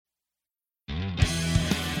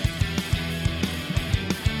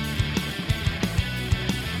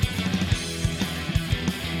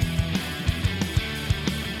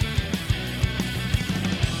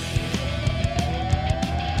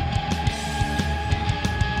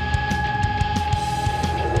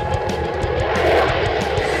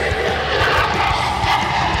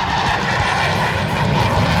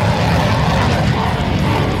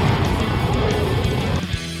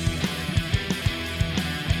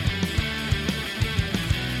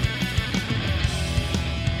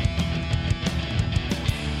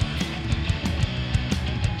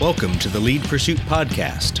Welcome to the Lead Pursuit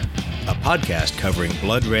Podcast, a podcast covering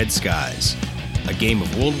Blood Red Skies, a game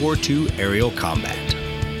of World War II aerial combat.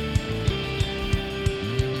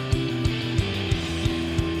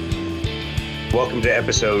 Welcome to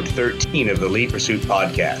episode 13 of the Lead Pursuit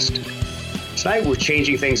Podcast. Tonight we're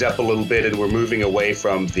changing things up a little bit and we're moving away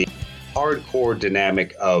from the hardcore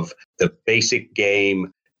dynamic of the basic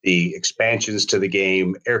game, the expansions to the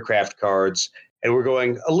game, aircraft cards, and we're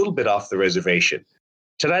going a little bit off the reservation.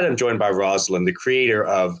 Tonight I'm joined by Rosalind, the creator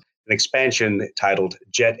of an expansion titled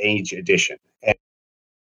Jet Age Edition. And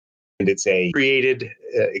it's a created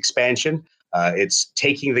expansion. It's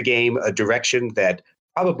taking the game a direction that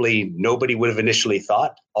probably nobody would have initially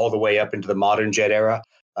thought, all the way up into the modern jet era,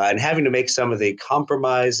 and having to make some of the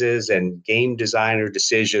compromises and game designer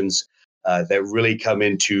decisions that really come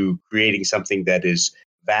into creating something that is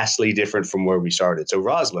vastly different from where we started. So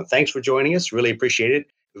Rosalind, thanks for joining us. Really appreciate it.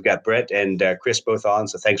 We've got Brett and Chris both on,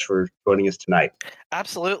 so thanks for joining us tonight.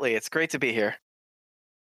 Absolutely. It's great to be here.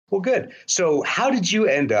 Well, good. So how did you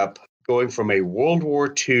end up going from a World War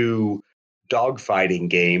II dogfighting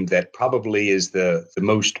game that probably is the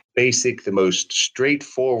most basic, the most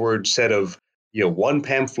straightforward set of one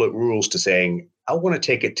pamphlet rules to saying, I want to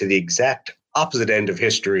take it to the exact opposite end of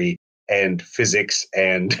history and physics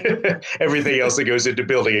and everything else that goes into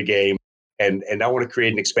building a game, and I want to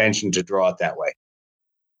create an expansion to draw it that way?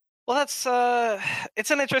 Well, that's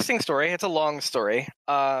it's an interesting story. It's a long story.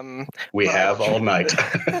 We have all night.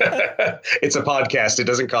 It's a podcast. It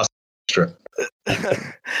doesn't cost extra.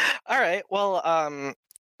 All right. Well,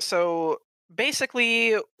 so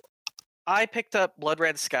basically, I picked up Blood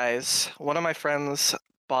Red Skies. One of my friends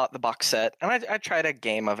bought the box set, and I tried a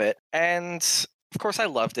game of it. And, of course, I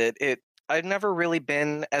loved it. I'd never really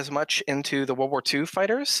been as much into the World War II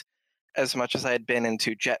fighters as much as I had been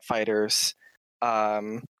into jet fighters.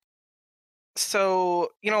 So,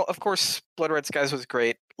 of course, Blood Red Skies was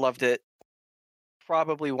great. Loved it.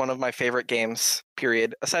 Probably one of my favorite games,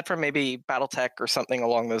 period. Aside from maybe Battletech or something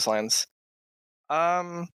along those lines.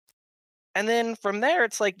 And then from there,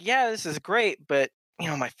 it's like, yeah, this is great, but,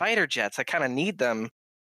 my fighter jets, I kind of need them.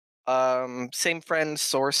 Same friend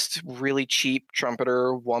sourced really cheap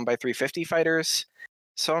Trumpeter 1x350 fighters.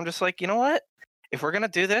 So I'm just like, you know what? If we're going to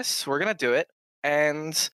do this, we're going to do it.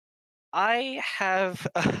 And I have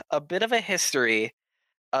a bit of a history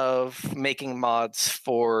of making mods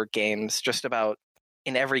for games just about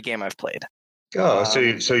in every game I've played. Oh,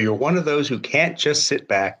 so you're one of those who can't just sit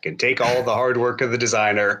back and take all the hard work of the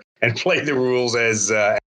designer and play the rules as...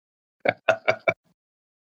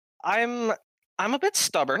 I'm a bit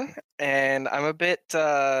stubborn, and I'm a bit...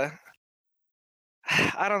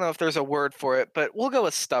 I don't know if there's a word for it, but we'll go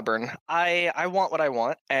with stubborn. I want what I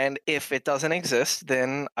want, and if it doesn't exist,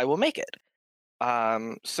 then I will make it.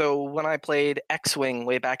 So when I played X-Wing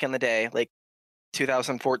way back in the day, like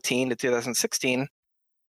 2014 to 2016,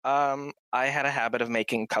 I had a habit of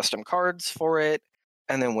making custom cards for it,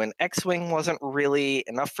 and then when X-Wing wasn't really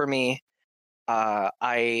enough for me,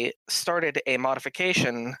 I started a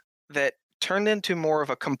modification that turned into more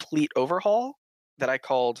of a complete overhaul that I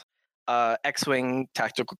called X-Wing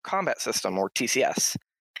Tactical Combat System, or TCS.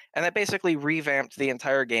 And that basically revamped the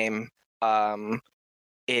entire game.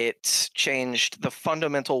 It changed the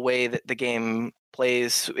fundamental way that the game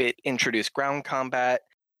plays. It introduced ground combat,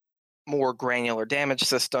 more granular damage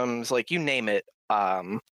systems, like you name it.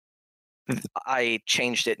 I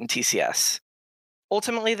changed it in TCS.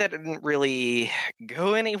 Ultimately, that didn't really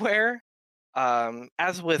go anywhere.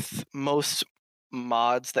 As with most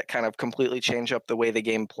mods that kind of completely change up the way the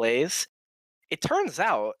game plays, it turns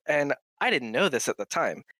out, and I didn't know this at the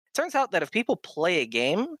time, it turns out that if people play a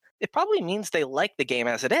game, it probably means they like the game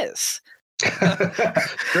as it is.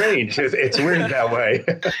 Strange. It's weird that way.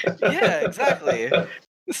 Yeah, exactly.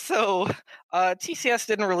 So TCS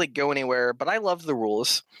didn't really go anywhere, but I loved the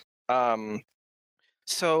rules.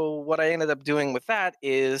 So what I ended up doing with that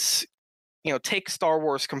is, take Star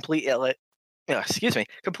Wars completely out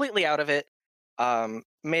of it.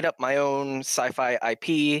 Made up my own sci-fi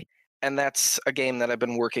IP, and that's a game that I've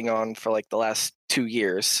been working on for like the last 2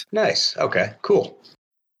 years. Nice. Okay, cool.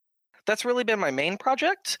 That's really been my main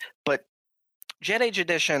project, but Jet Age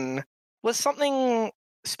Edition was something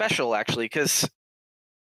special, actually, because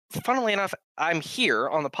funnily enough, I'm here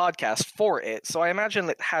on the podcast for it, so I imagine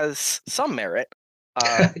it has some merit.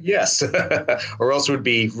 Yes, or else would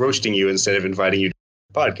be roasting you instead of inviting you to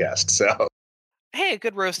the podcast, so... Hey, a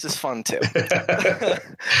good roast is fun, too.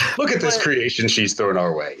 Look at this creation she's thrown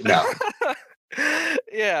our way. No.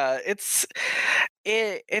 Yeah, it's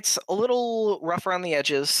a little rough around the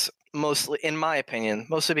edges. mostly, in my opinion,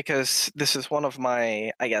 mostly because this is one of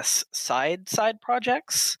my, I guess, side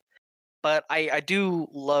projects. But I do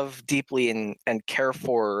love deeply and care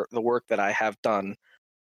for the work that I have done.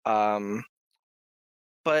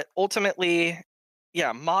 But ultimately,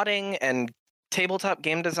 yeah, modding and tabletop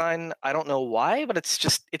game design, I don't know why, but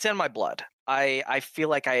it's in my blood. I feel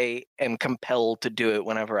like I am compelled to do it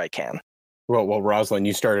whenever I can. Well, Rosalind,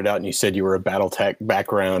 you started out and you said you were a BattleTech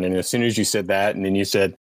background, and as soon as you said that, and then you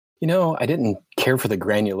said, I didn't care for the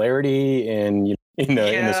granularity in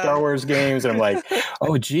the Star Wars games, and I'm like,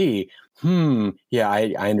 oh, gee, yeah,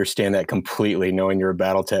 I understand that completely. Knowing you're a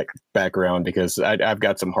BattleTech background, because I've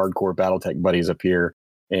got some hardcore BattleTech buddies up here,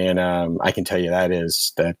 and I can tell you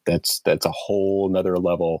that's a whole nother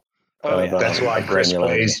level. That's why Chris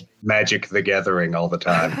plays Magic the Gathering all the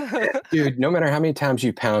time. Dude, no matter how many times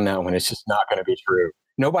you pound that one, it's just not going to be true.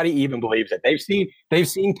 Nobody even believes it. They've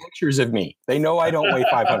seen pictures of me. They know I don't weigh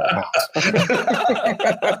 500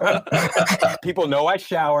 pounds. People know I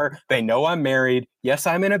shower. They know I'm married. Yes,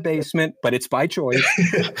 I'm in a basement, but it's by choice.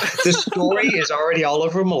 The story is already all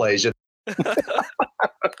over Malaysia. I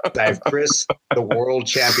have Chris, the world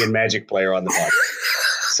champion Magic player, on the podcast.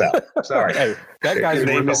 So, sorry. Hey, that guy's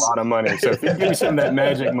worth a lot of money. So if you give me some of that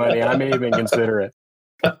Magic money, I may even consider it.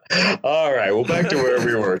 All right. Well, back to where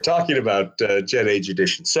we were talking about Jet Age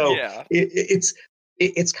Edition. So it's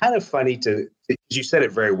kind of funny you said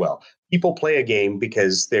it very well. People play a game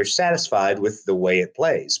because they're satisfied with the way it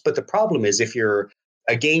plays. But the problem is, if you're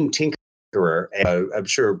a game tinkerer, and I'm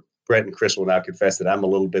sure Brett and Chris will now confess that I'm a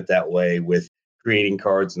little bit that way with creating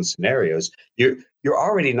cards and scenarios, you're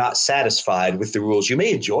already not satisfied with the rules. You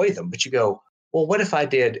may enjoy them, but you go, well, what if I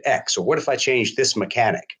did X, or what if I changed this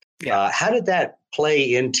mechanic? Yeah. How did that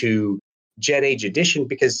play into Jet Age Edition?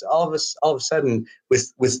 Because all of a sudden,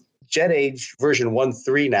 with Jet Age version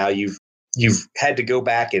 1.3 now, you've had to go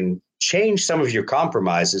back and change some of your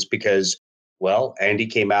compromises because, well, Andy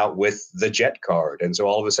came out with the Jet card, and so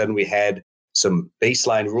all of a sudden we had some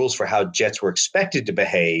baseline rules for how Jets were expected to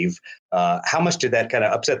behave. How much did that kind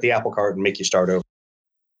of upset the apple cart and make you start over?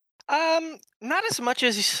 Not as much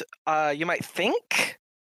as you might think.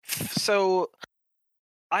 So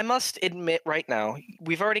I must admit right now,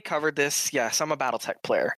 we've already covered this. Yes, I'm a BattleTech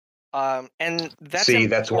player. And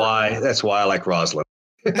that's why I like Rosalind.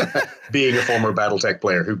 Being a former BattleTech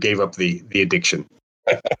player who gave up the addiction.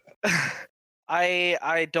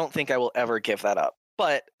 I don't think I will ever give that up.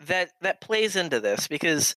 But that plays into this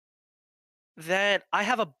because that I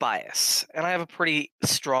have a bias, and I have a pretty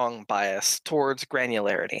strong bias towards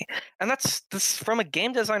granularity. And that's from a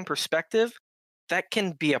game design perspective, that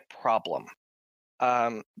can be a problem.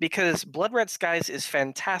 Because Blood Red Skies is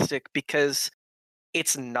fantastic because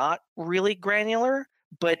it's not really granular,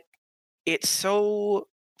 but it so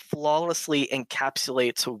flawlessly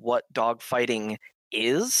encapsulates what dogfighting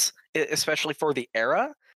is, especially for the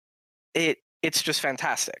era. It's just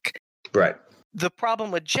fantastic. Right. The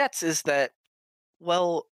problem with Jets is that,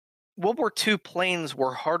 well, World War II planes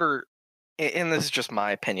were harder, and this is just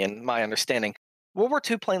my opinion, my understanding. World War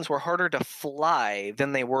II planes were harder to fly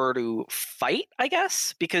than they were to fight, I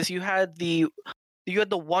guess, because you had the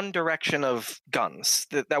one direction of guns.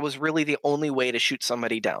 That was really the only way to shoot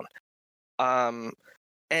somebody down.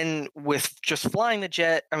 And with just flying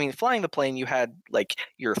the plane, you had like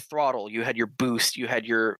your throttle, you had your boost, you had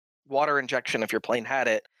your water injection if your plane had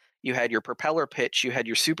it, you had your propeller pitch, you had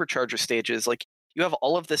your supercharger stages. Like, you have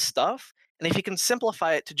all of this stuff, and if you can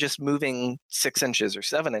simplify it to just moving 6 inches or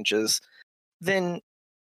 7 inches, then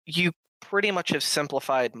you pretty much have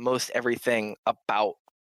simplified most everything about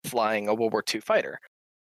flying a World War II fighter.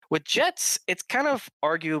 With jets, it's kind of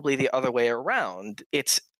arguably the other way around.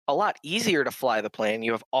 It's a lot easier to fly the plane.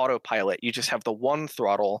 You have autopilot. You just have the one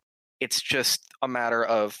throttle. It's just a matter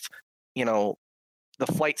of, the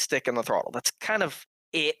flight stick and the throttle. That's kind of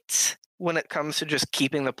it when it comes to just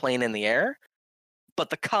keeping the plane in the air. But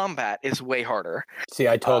the combat is way harder. See,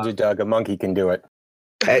 I told you, Doug, a monkey can do it.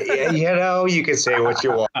 You can say what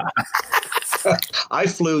you want. I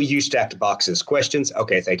flew, you stacked boxes. Questions?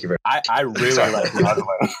 Okay, thank you very much. I really like Rosalind.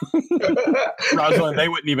 Rosalind, they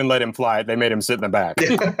wouldn't even let him fly. They made him sit in the back.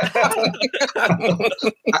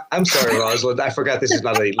 I'm sorry, Rosalind. I forgot this is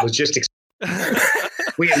not a logistics.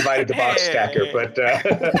 We invited the box stacker, but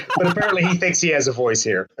apparently he thinks he has a voice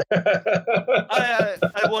here. I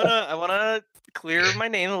wanna clear my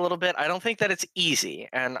name a little bit. I don't think that it's easy,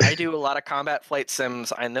 and I do a lot of combat flight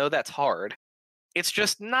sims. I know that's hard. It's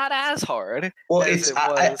just not as hard. Well,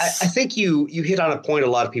 I think you hit on a point a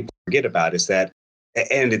lot of people forget about, is that,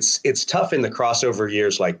 and it's tough in the crossover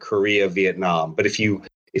years like Korea, Vietnam. But if you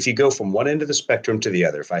go from one end of the spectrum to the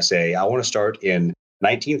other, if I say I want to start in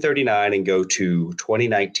 1939 and go to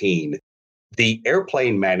 2019, the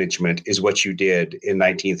airplane management is what you did in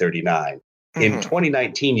 1939. In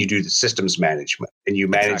 2019, you do the systems management, and you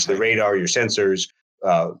manage the radar, your sensors,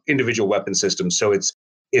 individual weapon systems. So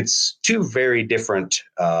it's two very different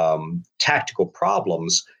tactical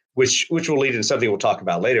problems, which will lead into something we'll talk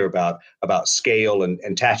about later about scale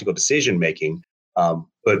and tactical decision making.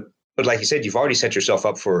 But like you said, you've already set yourself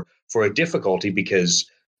up for a difficulty because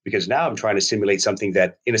now I'm trying to simulate something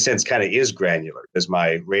that, in a sense, kind of is granular. Does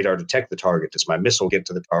my radar detect the target? Does my missile get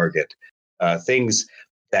to the target? Things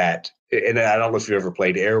that, and I don't know if you've ever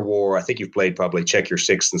played Air War. I think you've played probably Check Your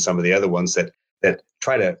Six and some of the other ones that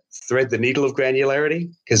try to thread the needle of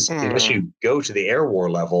granularity. Because unless you go to the Air War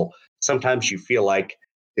level, sometimes you feel like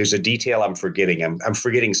there's a detail I'm forgetting. I'm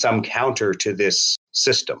forgetting some counter to this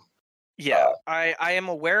system. Yeah, I am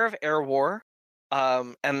aware of Air War,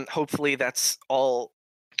 and hopefully that's all.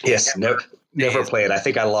 Yes, never play it. I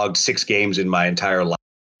think I logged 6 games in my entire life.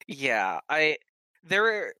 Yeah,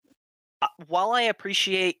 while I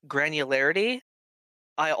appreciate granularity,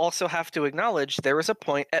 I also have to acknowledge there is a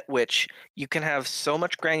point at which you can have so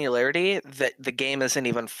much granularity that the game isn't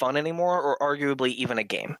even fun anymore, or arguably even a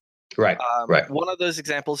game. Right. Right. One of those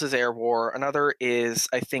examples is Air War. Another is,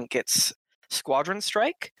 I think it's Squadron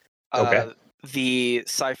Strike. Okay. The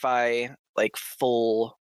sci-fi, like,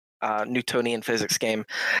 full Newtonian physics game.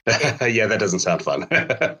 Yeah, that doesn't sound fun.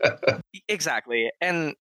 Exactly.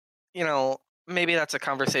 And, maybe that's a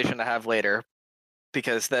conversation to have later,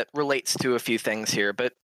 because that relates to a few things here.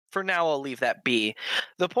 But for now, I'll leave that be.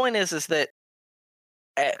 The point is that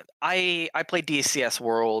I play DCS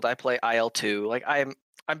World. I play IL-2. Like, I'm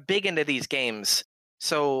big into these games.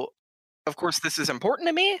 So, of course, this is important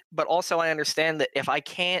to me, but also I understand that if I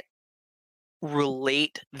can't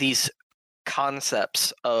relate these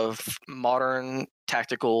concepts of modern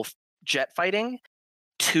tactical jet fighting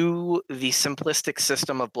to the simplistic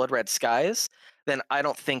system of Blood Red Skies, then I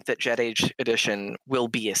don't think that Jet Age Edition will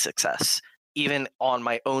be a success, even on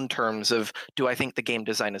my own terms of, do I think the game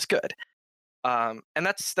design is good? And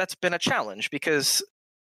that's been a challenge, because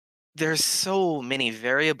there's so many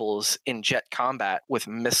variables in jet combat with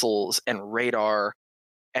missiles and radar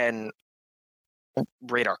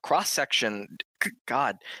cross-section.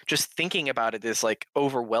 God, just thinking about it is like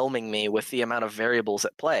overwhelming me with the amount of variables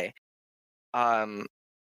at play.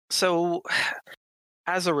 So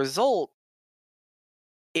as a result,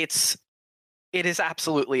 it is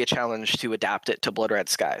absolutely a challenge to adapt it to Blood Red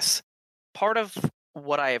Skies. Part of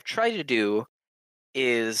what I have tried to do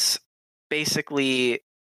is basically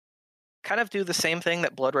kind of do the same thing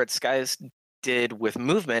that Blood Red Skies did with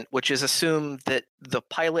movement, which is assume that the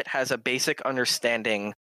pilot has a basic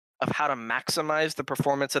understanding of how to maximize the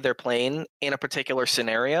performance of their plane in a particular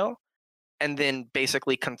scenario, and then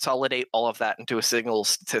basically consolidate all of that into a single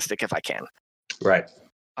statistic if I can. Right.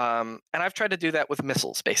 And I've tried to do that with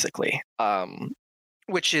missiles, basically,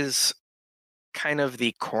 which is kind of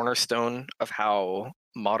the cornerstone of how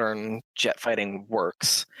modern jet fighting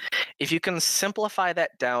works. If you can simplify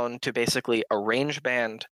that down to basically a range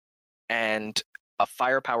band and a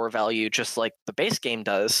firepower value, just like the base game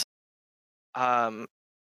does,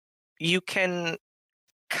 you can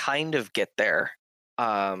kind of get there.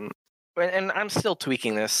 And I'm still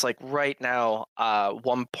tweaking this. Like right now,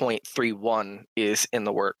 1.31 is in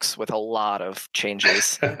the works with a lot of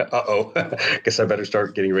changes. Uh-oh. Guess I better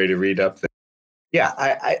start getting ready to read up. Yeah,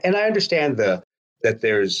 I understand that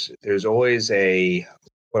there's always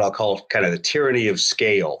what I'll call kind of the tyranny of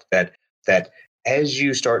scale, that as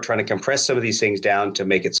you start trying to compress some of these things down to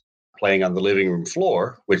make it playing on the living room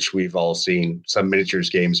floor, which we've all seen some miniatures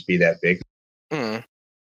games be that big.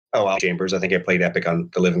 Oh, Chambers. I think I played Epic on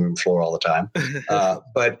the living room floor all the time.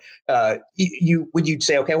 But when you'd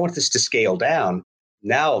say, okay, I want this to scale down,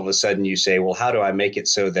 now all of a sudden you say, well, how do I make it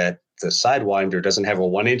so that the Sidewinder doesn't have a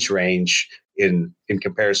 1-inch range in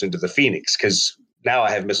comparison to the Phoenix? Because now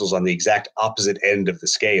I have missiles on the exact opposite end of the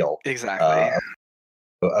scale. Exactly.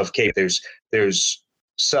 Of Cape. There's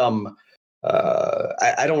some.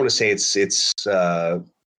 I don't want to say it's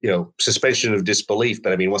suspension of disbelief,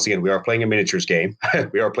 but I mean, once again, we are playing a miniatures game.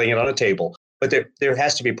 We are playing it on a table, but there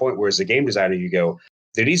has to be a point where, as a game designer, you go,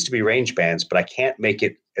 there needs to be range bands, but I can't make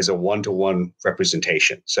it as a 1-to-1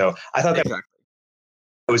 representation. So I thought that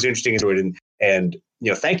was interesting to it, and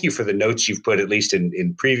thank you for the notes you've put, at least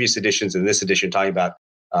in previous editions and this edition, talking about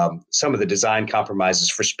some of the design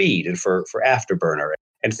compromises for speed and for afterburner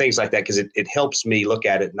and things like that, because it helps me look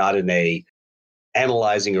at it not in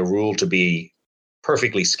analyzing a rule to be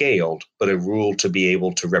perfectly scaled, but a rule to be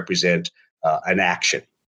able to represent an action.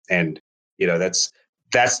 And that's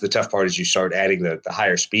that's the tough part. Is you start adding the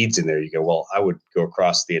higher speeds in there. You go, well, I would go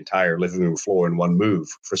across the entire living room floor in one move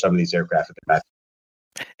for some of these aircraft.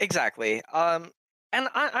 Exactly. And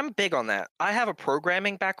I'm big on that. I have a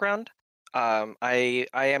programming background. I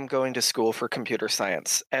am going to school for computer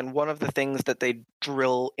science, and one of the things that they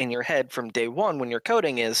drill in your head from day one when you're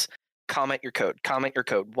coding is comment your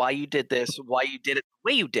code, why you did this, why you did it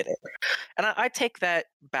the way you did it. And I take that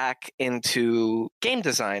back into game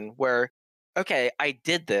design where, okay, I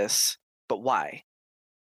did this, but why?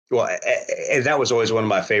 Well, and that was always one of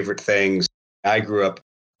my favorite things. I grew up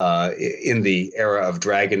in the era of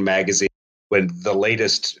Dragon magazine when the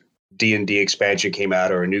latest D&D expansion came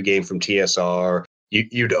out or a new game from TSR.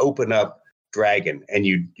 You'd open up Dragon and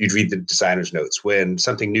you'd read the designer's notes. When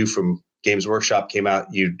something new from Games Workshop came out,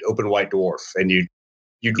 you'd open White Dwarf and you'd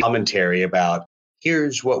commentary about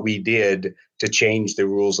here's what we did to change the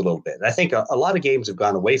rules a little bit. And I think a lot of games have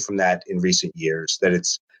gone away from that in recent years, that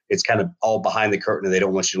it's kind of all behind the curtain and they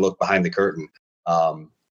don't want you to look behind the curtain.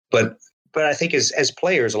 But I think as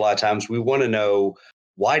players, a lot of times we want to know,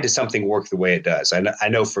 why does something work the way it does? I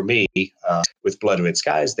know for me, with Blood Red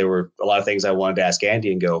Skies, there were a lot of things I wanted to ask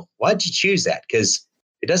Andy and go, why'd you choose that? Because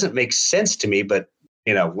it doesn't make sense to me, but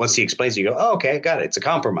once he explains it, you go, oh, okay, got it. It's a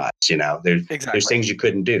compromise. There's things you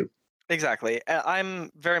couldn't do. Exactly.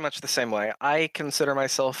 I'm very much the same way. I consider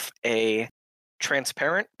myself a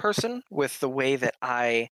transparent person with the way that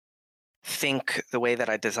I think, the way that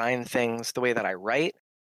I design things, the way that I write.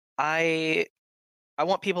 I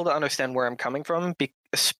want people to understand where I'm coming from,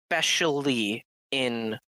 especially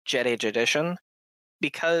in Jet Age Edition,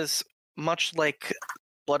 because much like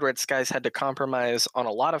Blood Red Skies had to compromise on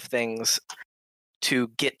a lot of things to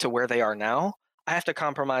get to where they are now, I have to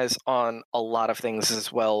compromise on a lot of things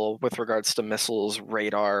as well with regards to missiles,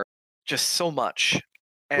 radar, just so much.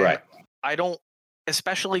 And right. I don't,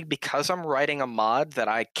 especially because I'm writing a mod that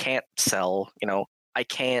I can't sell, I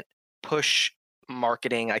can't push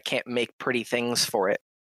marketing, I can't make pretty things for it.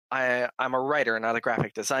 I'm a writer, not a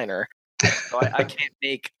graphic designer. So I can't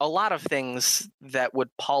make a lot of things that would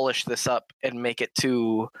polish this up and make it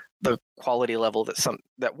to the quality level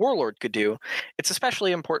that Warlord could do. It's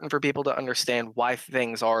especially important for people to understand why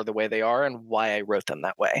things are the way they are and why I wrote them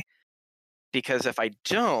that way. Because if I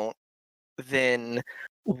don't, then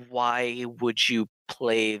why would you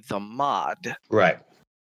play the mod? Right.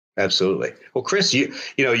 Absolutely. Well, Chris, you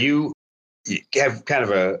have kind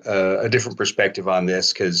of a different perspective on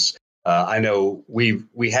this, because I know we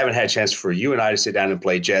haven't had a chance for you and I to sit down and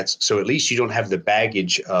play Jets, so at least you don't have the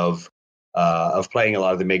baggage of playing a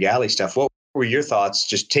lot of the Mig Alley stuff. What were your thoughts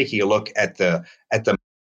just taking a look at the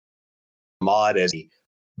mod as a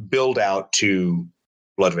build out to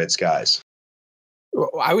Blood Red Skies? Well,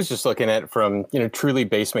 I was just looking at it from, truly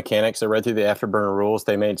base mechanics. I read through the Afterburner rules.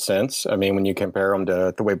 They made sense. I mean, when you compare them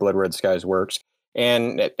to the way Blood Red Skies works.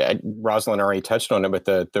 And Rosalind already touched on it with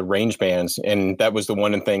the range bands. And that was the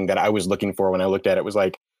one thing that I was looking for when I looked at it, was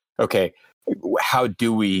like, okay, how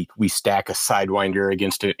do we stack a Sidewinder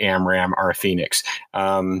against an AMRAAM or a Phoenix?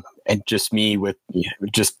 And just me with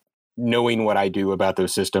just knowing what I do about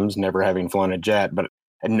those systems, never having flown a jet, but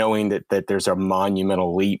knowing that there's a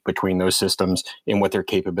monumental leap between those systems and what their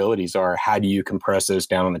capabilities are. How do you compress those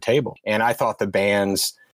down on the table? And I thought the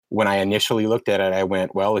bands, when I initially looked at it, I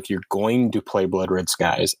went, well, if you're going to play Blood Red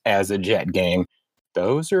Skies as a jet game,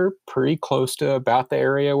 those are pretty close to about the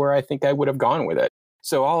area where I think I would have gone with it.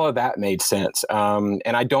 So all of that made sense. And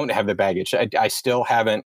I don't have the baggage. I still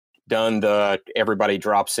haven't done the everybody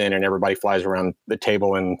drops in and everybody flies around the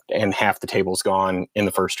table and half the table's gone in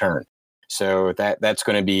the first turn. So that's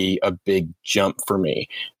going to be a big jump for me.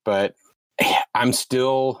 But I'm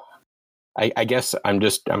still, I guess I'm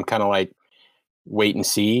kind of like, wait and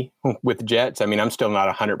see with Jets. I mean, I'm still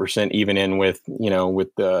not 100% even in with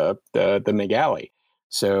the Mig Alley.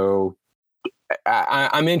 So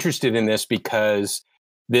I'm interested in this because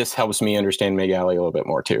this helps me understand Mig Alley a little bit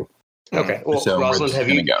more too. Okay. Well, so Rosalind, have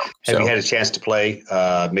you had a chance to play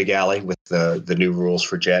Mig Alley with the new rules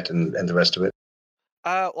for Jet and the rest of it?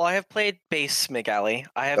 Well, I have played base Mig Alley.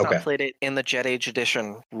 I have not played it in the Jet Age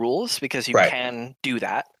Edition rules because you can do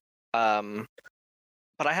that.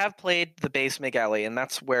 But I have played the base Mig Alley, and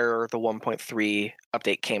that's where the 1.3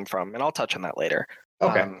 update came from, and I'll touch on that later.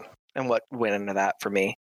 Okay. And what went into that for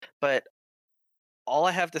me. But all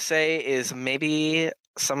I have to say is maybe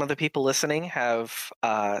some of the people listening have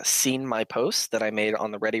seen my post that I made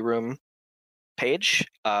on the Ready Room page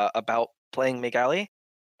about playing Mig Alley.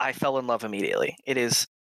 I fell in love immediately. It is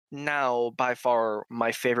now by far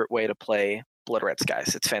my favorite way to play Blood Red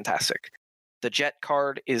Skies. It's fantastic. The Jet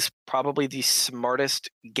card is probably the smartest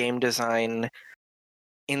game design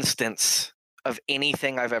instance of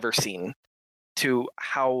anything I've ever seen to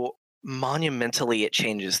how monumentally it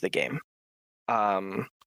changes the game.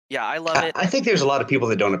 Yeah, I love it. I think there's a lot of people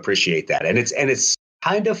that don't appreciate that, and it's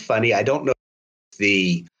kind of funny. I don't know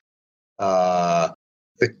the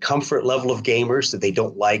comfort level of gamers that they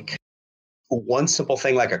don't like one simple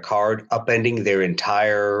thing like a card upending their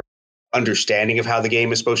entire understanding of how the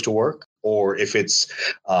game is supposed to work, or if it's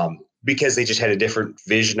because they just had a different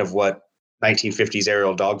vision of what 1950s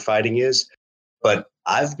aerial dogfighting is. But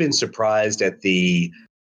I've been surprised at I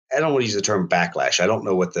don't want to use the term backlash. I don't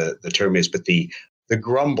know what the term is, but the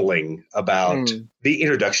grumbling about the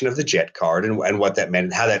introduction of the jet card and what that meant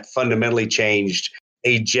and how that fundamentally changed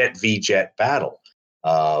a jet v jet battle.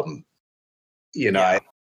 I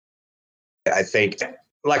think,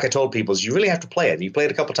 like I told people, is you really have to play it. You play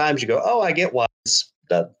it a couple times, you go, oh, I get why it's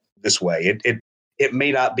done this way. It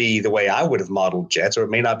may not be the way I would have modeled jets, or it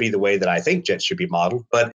may not be the way that I think jets should be modeled,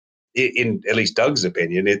 but in at least Doug's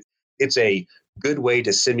opinion, it's a good way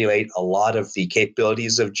to simulate a lot of the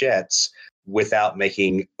capabilities of jets without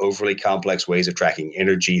making overly complex ways of tracking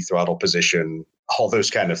energy, throttle position, all those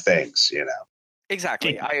kind of things, you know.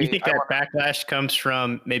 Exactly. You think that backlash comes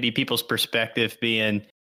from maybe people's perspective being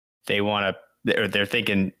they want to, or they're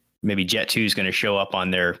thinking maybe Jet 2 is going to show up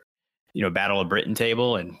on their, Battle of Britain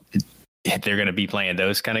table and they're going to be playing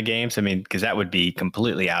those kind of games? I mean, because that would be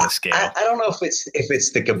completely out of scale. I don't know if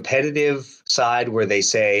it's the competitive side where they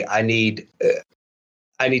say I need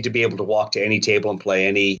to be able to walk to any table and play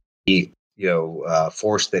any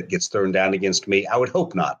force that gets thrown down against me. I would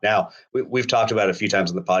hope not. Now we've talked about a few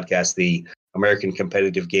times on the podcast the American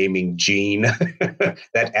competitive gaming gene,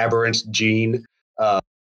 that aberrant gene.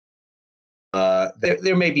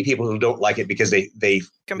 There may be people who don't like it because they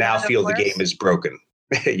now feel the game is broken.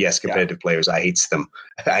 Yes, competitive players. I hates them.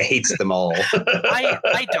 I hates them all.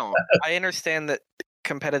 I don't. I understand that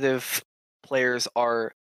competitive players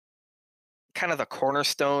are kind of the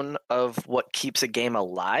cornerstone of what keeps a game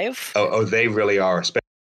alive. Oh, they really are. Especially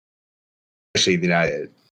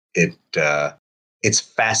it's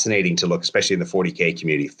fascinating to look, especially in the 40K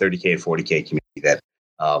community, 30K and 40K community, that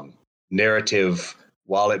narrative,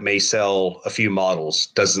 while it may sell a few models,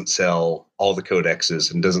 doesn't sell all the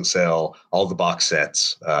codexes and doesn't sell all the box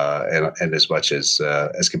sets and as much as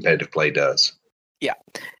competitive play does. Yeah.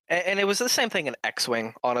 And it was the same thing in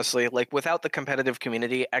X-Wing, honestly. Like, without the competitive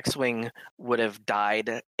community, X-Wing would have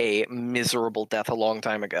died a miserable death a long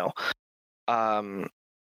time ago.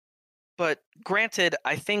 But granted,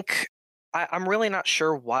 I think I'm really not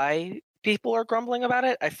sure why people are grumbling about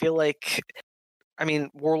it. I feel like,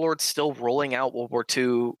 Warlord's still rolling out World War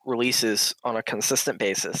II releases on a consistent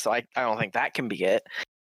basis, so I don't think that can be it.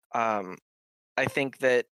 I think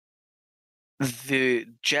that the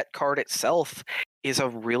jet card itself is a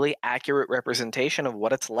really accurate representation of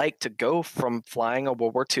what it's like to go from flying a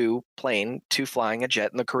World War II plane to flying a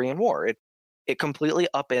jet in the Korean War. It completely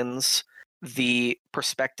upends the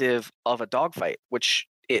perspective of a dogfight, which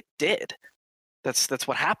it did. That's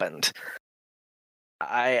what happened.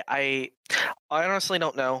 I honestly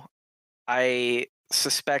don't know. I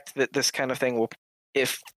suspect that this kind of thing will,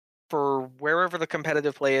 if for wherever the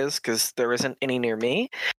competitive play is, because there isn't any near me,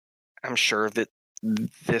 I'm sure that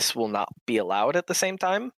this will not be allowed at the same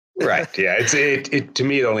time. Right. Yeah. It to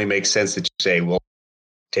me, it only makes sense that you say, well,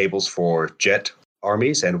 tables for jet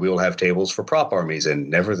armies and we will have tables for prop armies and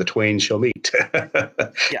never the twain shall meet.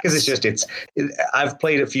 Because I've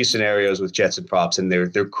played a few scenarios with jets and props and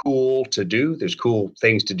they're cool to do. There's cool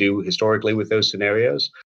things to do historically with those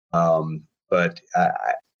scenarios. But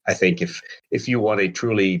I think if you want a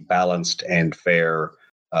truly balanced and fair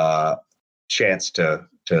chance to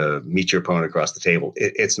meet your opponent across the table,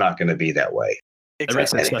 it's not going to be that way.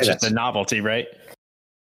 Exactly. It's not just a novelty, right?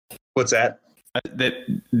 What's that?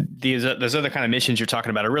 Those other kind of missions you're talking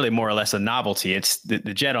about are really more or less a novelty. It's the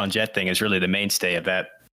jet on jet thing is really the mainstay of that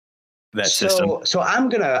system. So I'm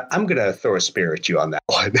gonna throw a spear at you on that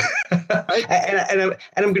one, and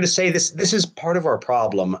I'm gonna say this is part of our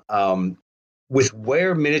problem with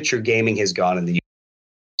where miniature gaming has gone in the US.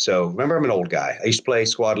 So remember, I'm an old guy. I used to play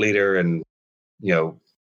Squad Leader and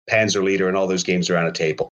Panzer Leader and all those games around a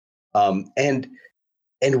table, and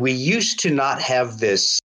we used to not have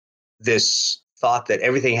this thought that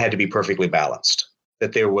everything had to be perfectly balanced,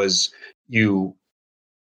 that there was you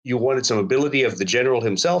wanted some ability of the general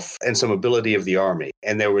himself and some ability of the army,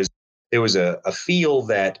 and there was a feel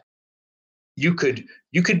that you could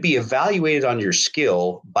be evaluated on your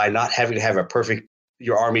skill by not having to have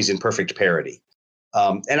your armies in perfect parity.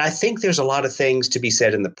 And I think there's a lot of things to be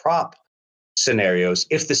said in the prop scenarios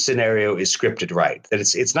if the scenario is scripted right, that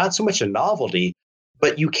it's not so much a novelty,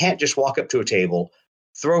 but you can't just walk up to a table,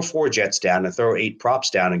 throw 4 jets down and throw 8 props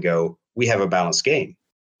down and go, we have a balanced game.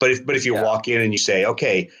 But if you walk in and you say,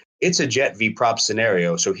 okay, it's a jet v prop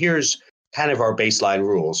scenario, so here's kind of our baseline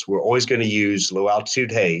rules. We're always going to use low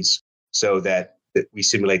altitude haze so that we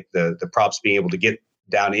simulate the props being able to get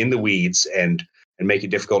down in the weeds and make it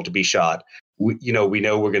difficult to be shot. We know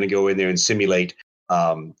we're going to go in there and simulate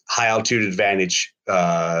high altitude advantage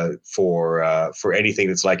for anything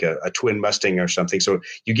that's like a twin Mustang or something. So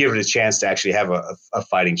you give it a chance to actually have a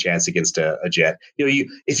fighting chance against a jet.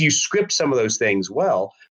 If you script some of those things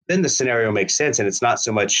well, then the scenario makes sense, and it's not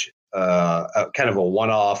so much kind of a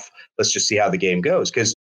one-off. Let's just see how the game goes.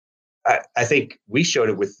 Because I think we showed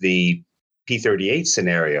it with the P-38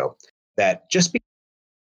 scenario that just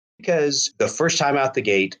because the first time out the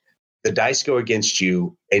gate, the dice go against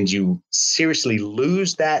you and you seriously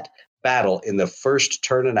lose that battle in the first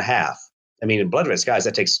turn and a half. I mean, in Blood Red Skies,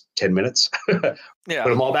 that takes 10 minutes. Yeah. Put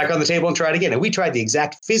them all back on the table and try it again. And we tried the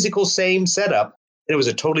exact physical same setup, and it was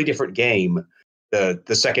a totally different game the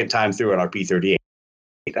second time through on our P-38.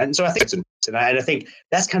 And so I think I think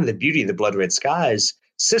that's kind of the beauty of the Blood Red Skies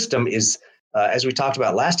system is, as we talked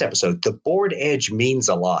about last episode, the board edge means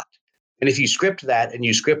a lot. And if you script that and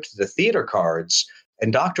you script the theater cards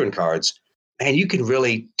and doctrine cards, man, you can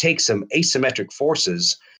really take some asymmetric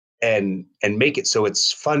forces and make it so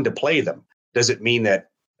it's fun to play them. Does it mean that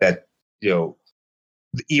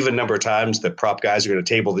even number of times the prop guys are going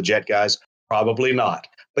to table the jet guys? Probably not.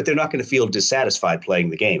 But they're not going to feel dissatisfied playing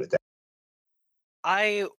the game at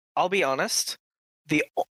that. I'll be honest.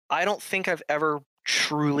 I don't think I've ever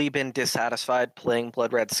truly been dissatisfied playing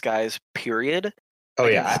Blood Red Skies, period. Oh,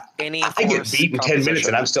 yeah. I get beat in 10 minutes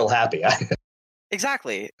and I'm still happy.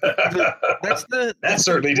 Exactly. That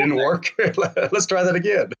certainly didn't work. Let's try that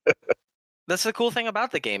again. That's the cool thing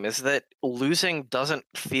about the game is that losing doesn't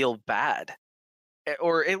feel bad.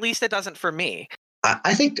 Or at least it doesn't for me.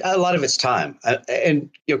 I think a lot of it's time.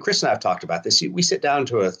 And Chris and I have talked about this. We sit down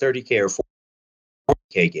to a 30K or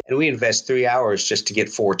 40K game, and we invest 3 hours just to get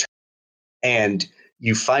 4 turns. And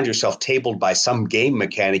you find yourself tabled by some game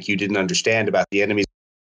mechanic you didn't understand about the enemies.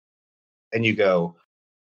 And you go,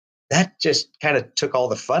 that just kind of took all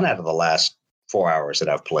the fun out of the last 4 hours that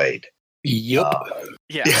I've played. Yep.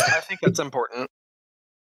 Yeah, I think that's important.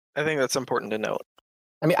 I think that's important to note.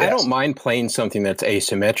 I mean, yes. I don't mind playing something that's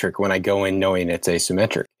asymmetric when I go in knowing it's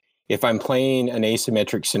asymmetric. If I'm playing an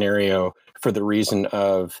asymmetric scenario for the reason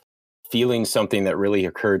of feeling something that really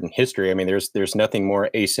occurred in history, I mean, there's nothing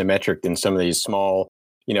more asymmetric than some of these small,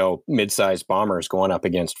 mid-sized bombers going up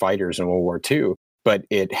against fighters in World War II. But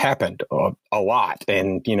it happened a lot.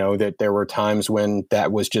 And, that there were times when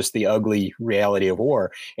that was just the ugly reality of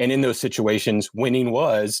war. And in those situations, winning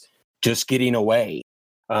was just getting away.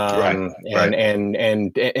 And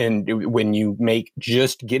when you make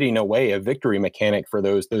just getting away a victory mechanic for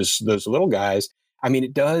those little guys, I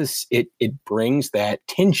mean, it brings that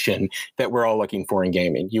tension that we're all looking for in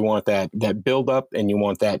gaming. You want that build up, and you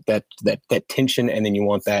want that tension, and then you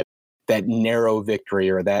want that narrow victory,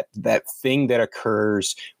 or that thing that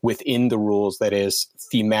occurs within the rules that is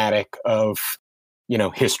thematic of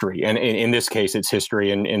history. And in this case, it's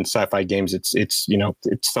history. And in sci-fi games, it's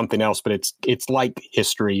something else, but it's like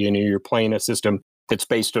history. You're playing a system that's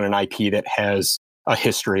based on an IP that has a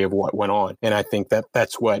history of what went on. And I think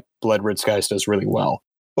that's what Blood Red Skies does really well.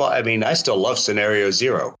 Well, I mean, I still love Scenario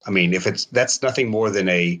Zero. I mean, that's nothing more than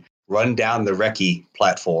a run down the recce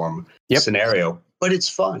platform scenario, but it's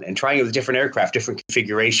fun, and trying it with different aircraft, different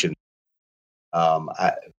configuration.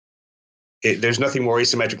 There's nothing more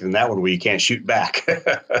asymmetric than that one where you can't shoot back.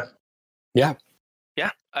 Yeah,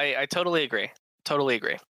 I totally agree. Totally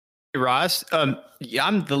agree. Hey, Ross, I'm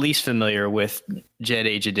the least familiar with Jet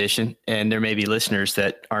Age Edition, and there may be listeners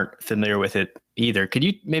that aren't familiar with it either. Could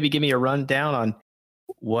you maybe give me a rundown on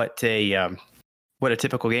what a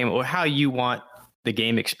typical game, or how you want the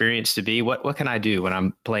game experience to be? What can I do when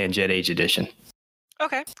I'm playing Jet Age Edition?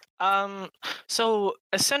 Okay. So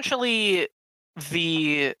essentially,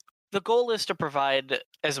 the goal is to provide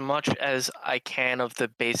as much as I can of the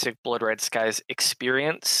basic Blood Red Skies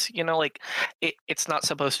experience. It's not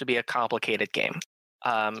supposed to be a complicated game.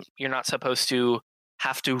 You're not supposed to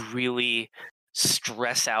have to really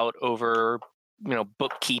stress out over,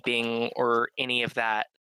 bookkeeping or any of that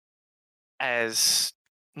as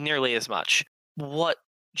nearly as much. What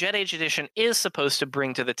Jet Age Edition is supposed to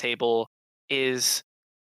bring to the table is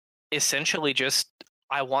essentially just,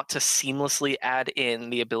 I want to seamlessly add in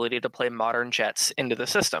the ability to play modern jets into the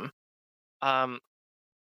system. Now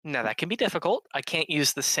that can be difficult. I can't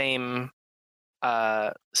use the same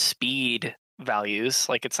speed values,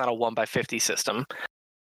 like it's not a 1x50 system.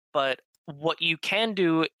 But what you can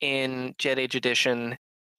do in Jet Age Edition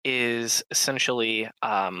is essentially,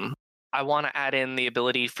 I want to add in the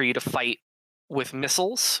ability for you to fight with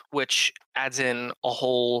missiles, which adds in a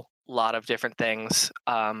whole lot of different things.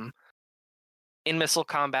 In missile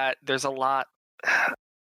combat, there's a lot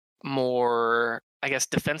more, I guess,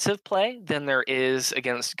 defensive play than there is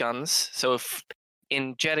against guns. So if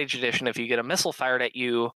in Jet Age Edition, if you get a missile fired at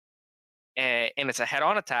you and it's a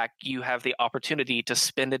head-on attack, you have the opportunity to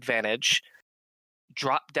spend advantage,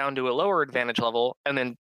 drop down to a lower advantage level, and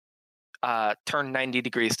then turn 90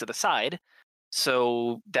 degrees to the side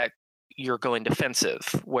so that you're going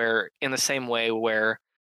defensive, where in the same way where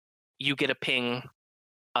you get a ping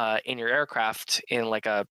in your aircraft in like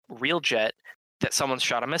a real jet that someone's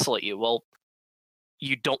shot a missile at you. Well,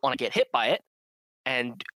 you don't want to get hit by it,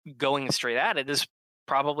 and going straight at it is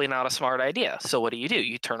probably not a smart idea. So what do?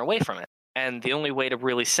 You turn away from it. And the only way to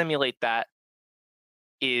really simulate that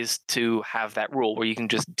is to have that rule where you can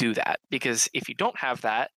just do that. Because if you don't have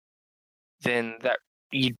that, then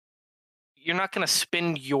you're not going to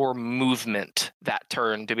spend your movement that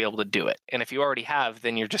turn to be able to do it. And if you already have,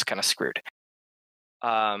 then you're just kind of screwed.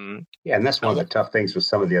 And that's one of the tough things with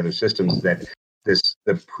some of the other systems, that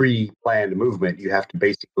the pre-planned movement, you have to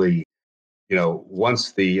basically,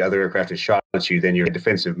 once the other aircraft is shot at you, then you're a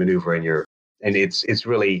defensive maneuver, and it's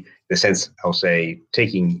really, in a sense, I'll say,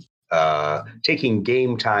 taking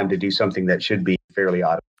game time to do something that should be fairly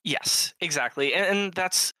automatic. Yes, exactly, and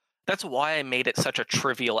that's why I made it such a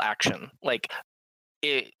trivial action. Like,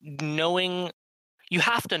 knowing, you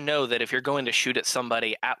have to know that if you're going to shoot at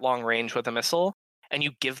somebody at long range with a missile and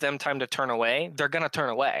you give them time to turn away, they're going to turn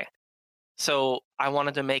away. So I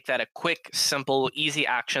wanted to make that a quick, simple, easy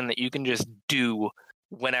action that you can just do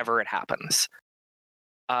whenever it happens.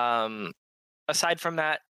 Aside from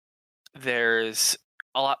that, there's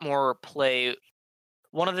a lot more play.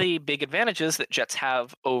 One of the big advantages that jets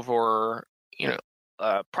have over,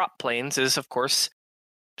 prop planes is, of course,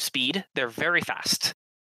 speed. They're very fast,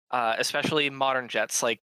 especially modern jets.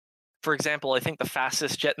 Like, for example, I think the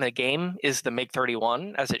fastest jet in the game is the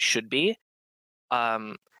MiG-31, as it should be.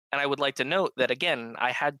 And I would like to note that, again,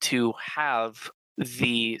 I had to have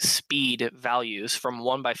the speed values from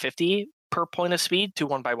 1/50 per point of speed to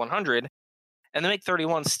 1/100. And the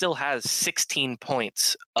MiG-31 still has 16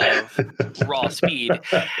 points of raw speed.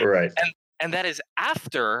 Right. And that is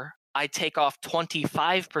after I take off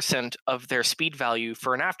 25% of their speed value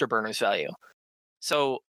for an afterburner's value.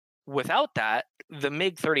 So without that, the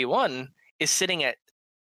MiG-31 is sitting at,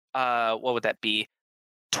 what would that be?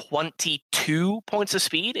 22 points of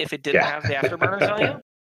speed if it didn't have the afterburner's value.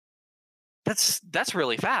 That's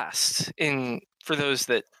really fast for those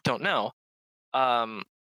that don't know.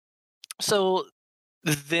 So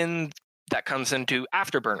then that comes into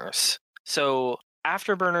afterburners. So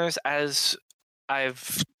afterburners, as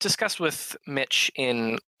I've discussed with Mitch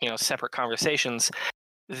in separate conversations,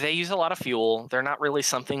 they use a lot of fuel. They're not really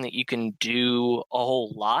something that you can do a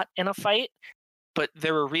whole lot in a fight, but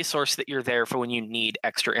they're a resource that you're there for when you need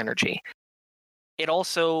extra energy. It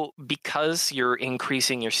also, because you're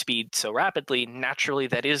increasing your speed so rapidly, naturally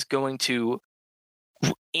that is going to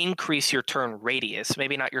increase your turn radius.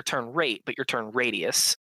 Maybe not your turn rate, but your turn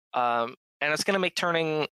radius. And it's going to make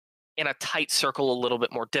turning in a tight circle a little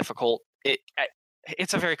bit more difficult.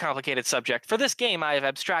 It's a very complicated subject. For this game, I have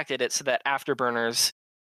abstracted it so that afterburners,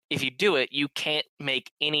 if you do it, you can't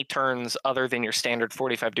make any turns other than your standard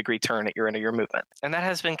 45-degree turn at your end of your movement. And that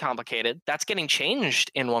has been complicated. That's getting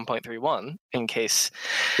changed in 1.31, in case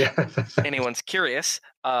anyone's curious.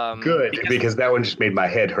 Good, because that one just made my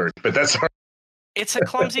head hurt, but that's all right. It's a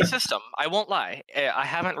clumsy system, I won't lie. I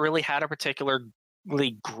haven't really had a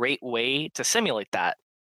particularly great way to simulate that.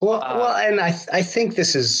 Well, and I think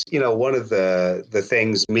this is, one of the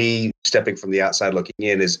things, me stepping from the outside looking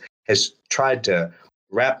in, has tried to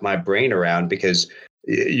wrap my brain around, because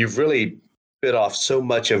you've really bit off so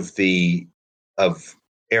much of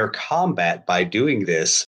air combat by doing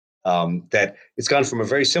this, that it's gone from a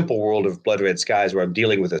very simple world of Blood Red Skies, where I'm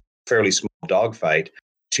dealing with a fairly small dogfight,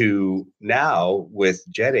 to now with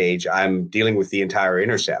Jet Age, I'm dealing with the entire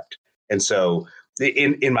intercept. And so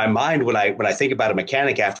in my mind, when I think about a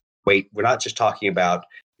mechanic we're not just talking about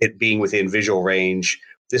it being within visual range.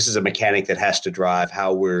 This is a mechanic that has to drive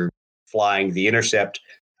how we're flying the intercept,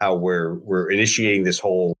 how we're initiating this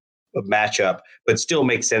whole matchup, but still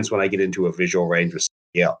makes sense when I get into a visual range with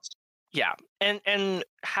somebody else. Yeah, and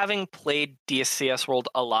having played DSCS World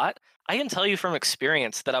a lot, I can tell you from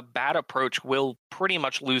experience that a bad approach will pretty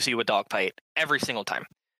much lose you a dogfight every single time.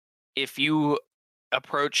 If you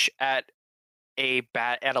approach at a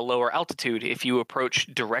lower altitude, if you approach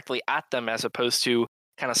directly at them as opposed to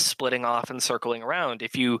kind of splitting off and circling around.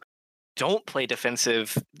 If you don't play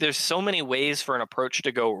defensive, there's so many ways for an approach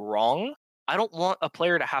to go wrong. I don't want a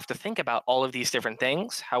player to have to think about all of these different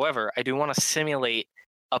things. However, I do want to simulate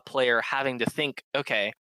a player having to think,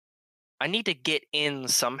 okay, I need to get in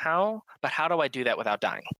somehow, but how do I do that without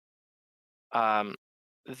dying?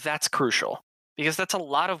 That's crucial, because that's a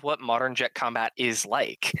lot of what modern jet combat is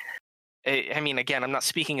like. I mean, again, I'm not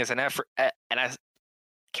speaking as an effort, and I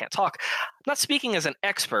can't talk. I'm not speaking as an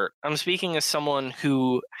expert. I'm speaking as someone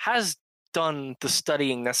who has done the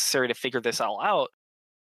studying necessary to figure this all out.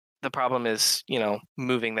 The problem is,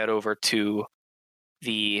 moving that over to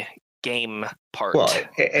the game part. Well,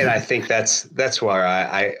 and I think that's where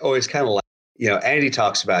I always kind of like, Andy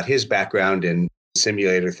talks about his background in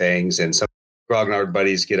simulator things, and some grognard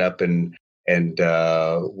buddies get up and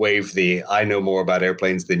wave the "I know more about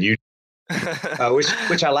airplanes than you do,"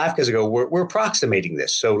 which I laugh because I go, we're approximating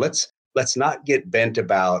this, so let's not get bent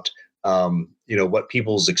about what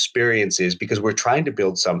people's experience is, because we're trying to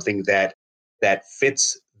build something that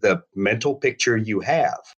fits the mental picture you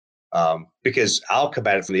have. Because I'll come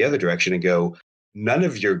at it from the other direction and go, none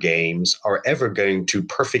of your games are ever going to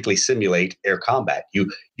perfectly simulate air combat. You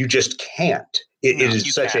just can't.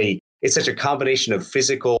 It's such a combination of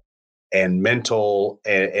physical and mental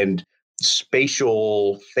and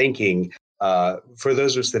spatial thinking. For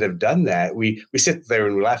those of us that have done that, we sit there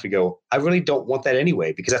and we laugh and go, I really don't want that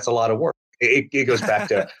anyway, because that's a lot of work. It goes back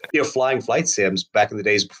to flying flight sims back in the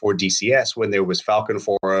days before DCS, when there was Falcon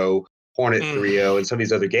 4.0, Hornet 3.0, and some of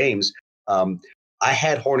these other games. I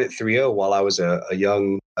had Hornet 3.0 while I was a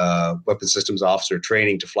young weapon systems officer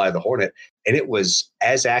training to fly the Hornet, and it was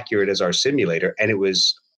as accurate as our simulator, and it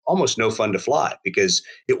was almost no fun to fly, because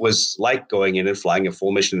it was like going in and flying a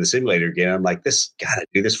full mission in the simulator again. I'm like, gotta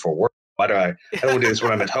do this for work. Why do I don't want to do this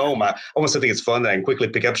when I'm at home. I want something that's fun that I can quickly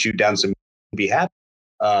pick up, shoot down some, and be happy.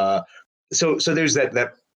 So there's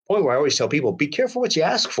that point where I always tell people, be careful what you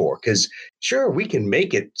ask for, because sure, we can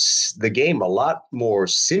make the game a lot more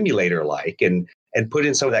simulator-like and put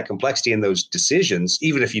in some of that complexity in those decisions,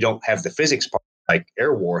 even if you don't have the physics part, like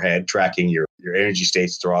Air Warhead tracking your energy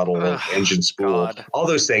states, throttle, engine spool, God. All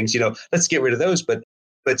those things. Let's get rid of those. But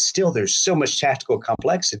still, there's so much tactical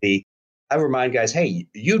complexity. I remind guys, hey,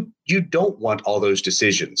 you don't want all those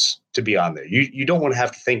decisions to be on there. You don't want to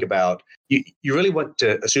have to think about. You really want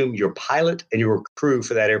to assume your pilot and your crew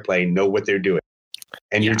for that airplane know what they're doing,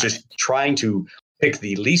 and you're just trying to pick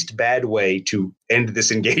the least bad way to end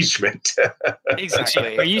this engagement.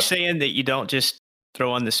 Exactly. Are you saying that you don't just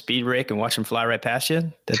throw on the speed brake and watch them fly right past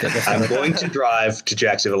you? I'm going to drive to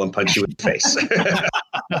Jacksonville and punch you in the face.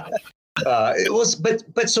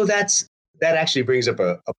 So that actually brings up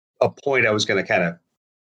a point I was going to kind of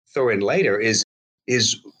throw in later is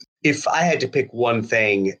if I had to pick one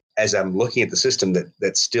thing as I'm looking at the system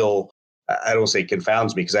that still, I don't say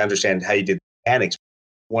confounds me, because I understand how you did the mechanics.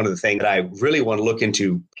 One of the things that I really want to look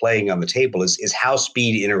into playing on the table is how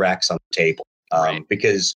speed interacts on the table. Right.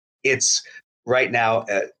 Because it's right now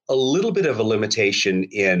a little bit of a limitation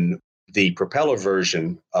in the propeller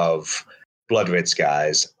version of Blood Red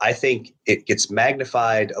Skies. I think it gets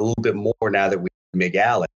magnified a little bit more now that we have MiG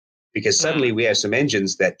Allen, because suddenly we have some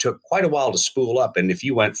engines that took quite a while to spool up. And if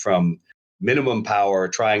you went from minimum power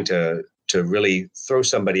trying to really throw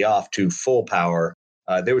somebody off to full power,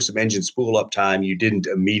 there was some engine spool up time. You didn't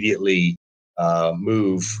immediately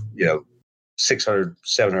move, 600,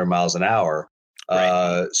 700 miles an hour.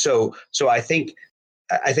 Right. So I think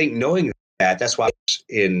knowing that's why it's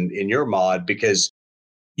in your mod, because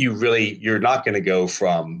you're not going to go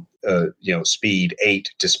from speed 8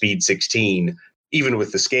 to speed 16, even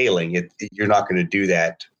with the scaling. You're not going to do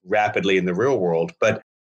that rapidly in the real world. But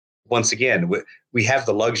once again, we have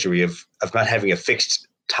the luxury of not having a fixed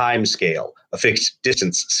time scale, a fixed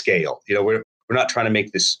distance scale. We're not trying to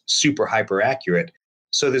make this super hyper accurate.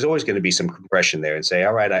 So there's always going to be some compression there, and say,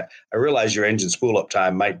 all right, I realize your engine spool up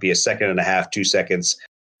time might be 1.5 seconds, 2 seconds.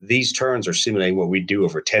 These turns are simulating what we do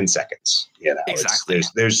over 10 seconds. Exactly.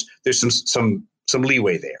 There's some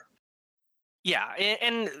leeway there. Yeah,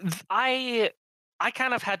 and I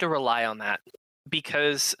kind of had to rely on that,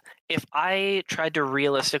 because if I tried to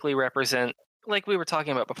realistically represent, like we were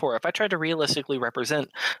talking about before, if I tried to realistically represent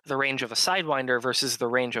the range of a Sidewinder versus the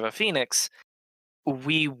range of a Phoenix,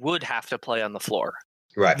 we would have to play on the floor.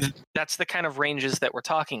 Right. That's the kind of ranges that we're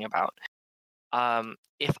talking about.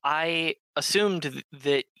 If I assumed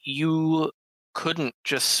that you couldn't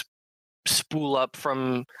just spool up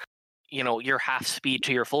from, your half speed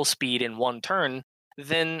to your full speed in one turn,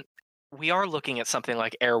 then we are looking at something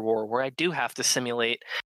like Air War, where I do have to simulate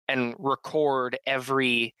and record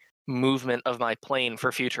every movement of my plane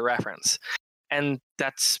for future reference. And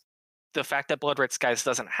that's the fact that Blood Red Skies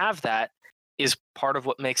doesn't have that is part of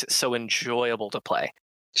what makes it so enjoyable to play.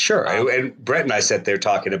 Sure. And Brett and I sat there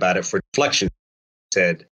talking about it for deflection.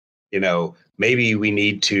 Said, maybe we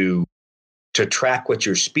need to track what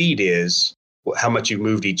your speed is, how much you've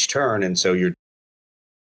moved each turn, and so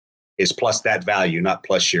is plus that value, not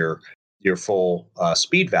plus your full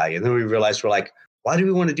speed value. And then we realized, we're like, why do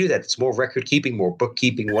we want to do that? It's more record keeping, more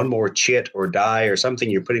bookkeeping, one more chit or die or something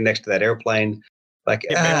you're putting next to that airplane. Like,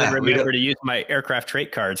 I barely remember to use my aircraft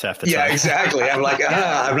trait cards half the time. Yeah, exactly. I'm like,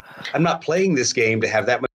 I'm not playing this game to have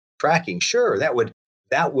that much tracking. Sure, that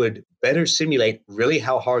would better simulate really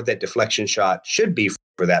how hard that deflection shot should be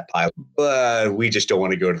for that pilot. But we just don't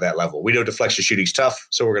want to go to that level. We know deflection shooting's tough,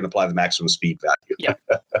 so we're going to apply the maximum speed value. Yeah,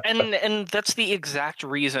 and that's the exact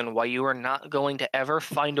reason why you are not going to ever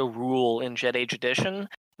find a rule in Jet Age Edition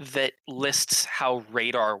that lists how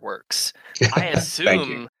radar works. I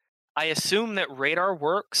assume that radar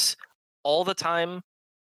works all the time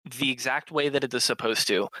the exact way that it is supposed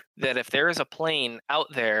to. That if there is a plane out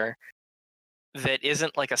there that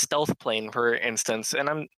isn't like a stealth plane, for instance,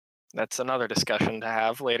 and that's another discussion to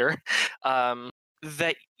have later,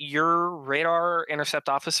 that your radar intercept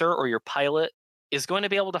officer or your pilot is going to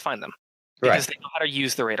be able to find them because they know how to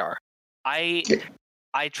use the radar. I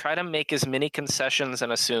try to make as many concessions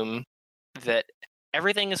and assume that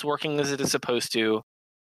everything is working as it is supposed to.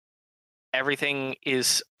 Everything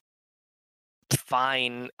is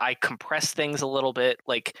fine. I compress things a little bit.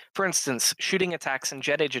 Like, for instance, shooting attacks in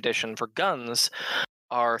Jet Age Edition for guns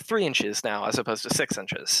are 3 inches now as opposed to 6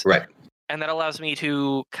 inches. Right. And that allows me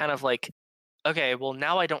to kind of like, okay, well,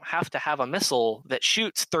 now I don't have to have a missile that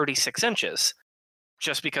shoots 36 inches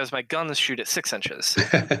just because my guns shoot at 6 inches.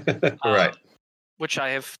 Right. Which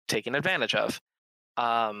I have taken advantage of.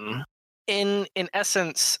 In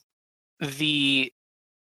essence,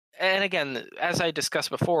 and again, as I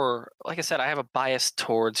discussed before, like I said, I have a bias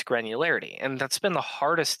towards granularity, and that's been the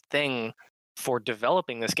hardest thing for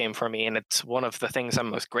developing this game for me, and it's one of the things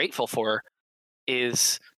I'm most grateful for,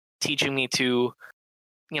 is teaching me to,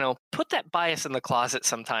 put that bias in the closet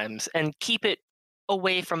sometimes and keep it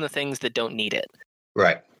away from the things that don't need it.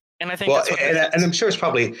 Right. And I think that's what and I'm sure it's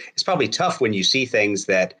probably tough when you see things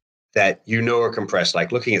that are compressed,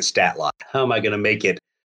 like looking at stat line. How am I going to make it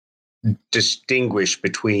distinguish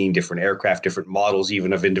between different aircraft, different models,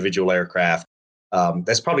 even of individual aircraft?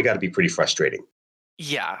 That's probably got to be pretty frustrating.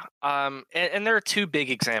 Yeah. And there are 2 big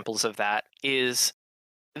examples of that is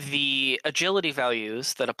the agility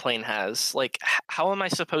values that a plane has. Like, how am I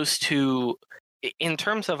supposed to, in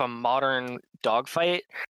terms of a modern dogfight,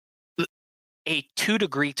 a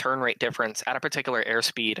 2-degree turn rate difference at a particular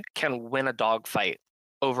airspeed can win a dogfight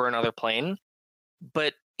over another plane.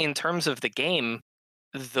 But in terms of the game,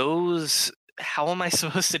 how am I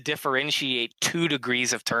supposed to differentiate 2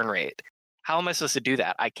 degrees of turn rate? How am I supposed to do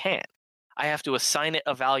that? I can't. I have to assign it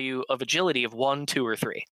a value of agility of 1, 2, or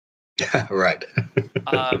 3. Right.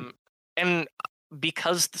 And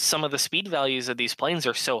because some of the speed values of these planes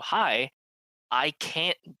are so high, I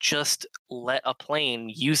can't just let a plane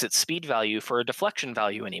use its speed value for a deflection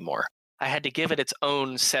value anymore. I had to give it its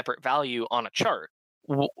own separate value on a chart.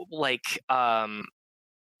 Like, an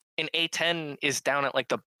A-10 is down at like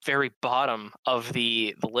the very bottom of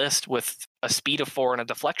the list with a speed of 4 and a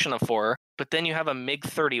deflection of 4, but then you have a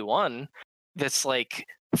MiG-31 that's like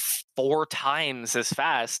 4 times as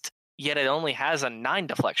fast, yet it only has a 9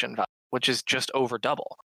 deflection value, which is just over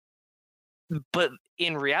double. But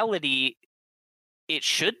in reality, it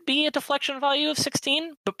should be a deflection value of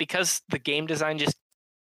 16, but because the game design just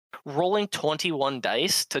rolling 21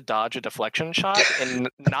 dice to dodge a deflection shot and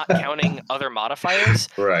not counting other modifiers,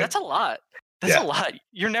 that's a lot. That's a lot.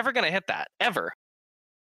 You're never going to hit that, ever.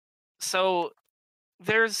 So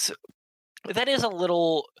that is a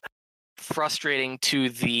little frustrating to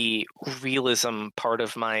the realism part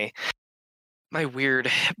of my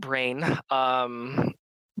weird brain.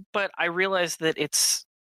 But I realize that it's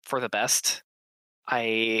for the best.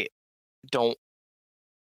 I don't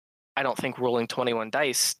think rolling 21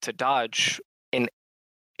 dice to dodge an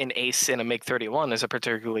ace in a MiG-31 is a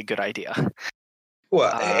particularly good idea.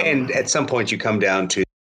 Well, and at some point you come down to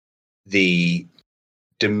the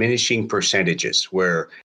diminishing percentages where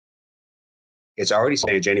it's already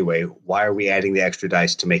percentage anyway. Why are we adding the extra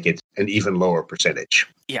dice to make it an even lower percentage?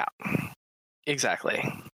 Yeah, exactly.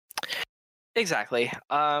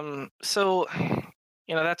 So,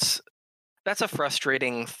 that's a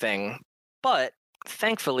frustrating thing, but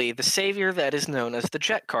thankfully, the savior that is known as the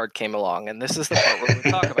jet card came along, and this is the part where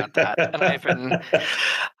we talk about that. And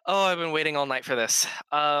I've been waiting all night for this.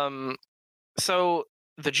 So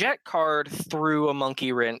the jet card threw a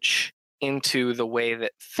monkey wrench into the way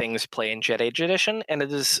that things play in Jet Age Edition, and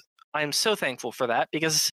I'm so thankful for that,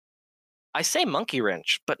 because I say monkey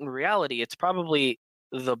wrench, but in reality, it's probably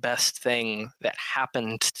the best thing that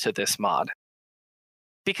happened to this mod.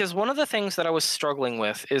 Because one of the things that I was struggling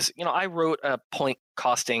with is, I wrote a point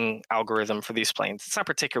costing algorithm for these planes. It's not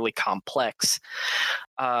particularly complex.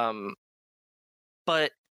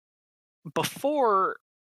 But before,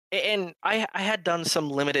 and I had done some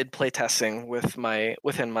limited playtesting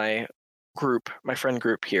within my group, my friend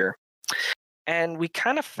group here. And we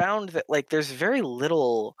kind of found that there's very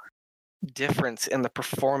little difference in the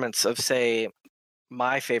performance of, say,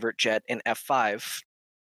 my favorite jet in F5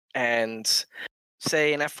 and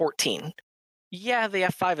say in F14. Yeah, the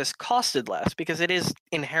F5 is costed less because it is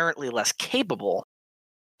inherently less capable.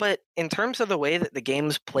 But in terms of the way that the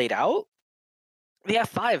game's played out, the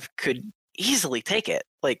F5 could easily take it.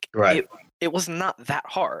 Right. It was not that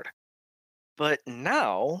hard. But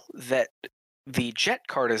now that the jet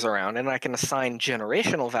card is around and I can assign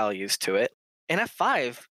generational values to it, an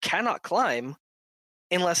F5 cannot climb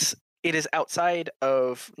unless it is outside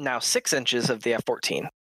of now 6 inches of the F14.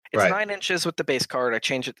 It's Right. 9 inches with the base card. I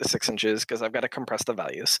changed it to 6 inches because I've got to compress the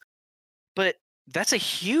values. But that's a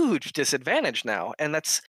huge disadvantage now, and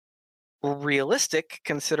that's realistic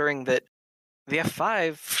considering that the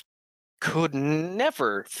F5 could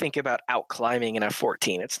never think about outclimbing an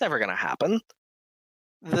F14. It's never going to happen.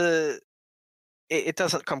 It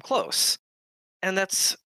doesn't come close. And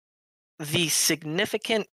that's the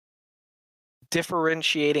significant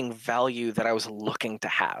differentiating value that I was looking to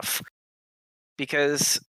have.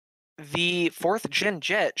 Because the 4th gen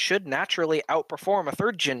jet should naturally outperform a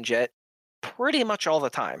 3rd gen jet pretty much all the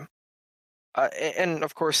time. And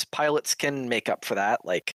of course, pilots can make up for that.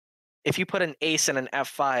 If you put an ace in an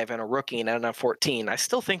F5 and a rookie in an F14, I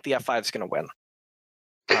still think the F5 is going to win.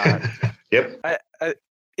 Yep.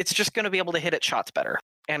 It's just going to be able to hit its shots better,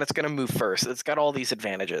 and it's going to move first. It's got all these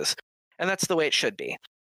advantages, and that's the way it should be.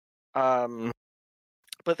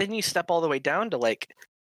 But then you step all the way down to,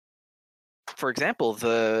 for example,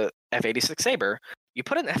 the F-86 Sabre. You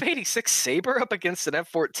put an F-86 Sabre up against an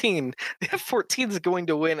F-14, the F-14 is going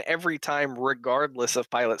to win every time regardless of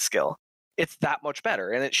pilot skill. It's that much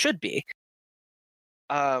better, and it should be.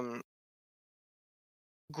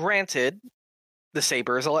 Granted, the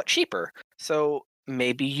Sabre is a lot cheaper, so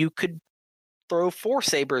maybe you could throw 4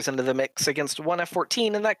 Sabres into the mix against one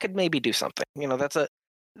F-14, and that could maybe do something.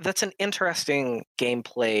 That's an interesting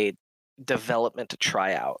gameplay development to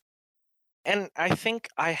try out. And I think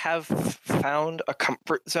I have found a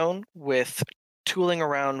comfort zone with tooling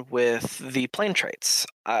around with the plane traits.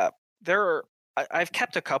 I've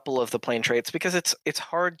kept a couple of the plane traits because it's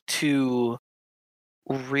hard to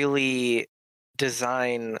really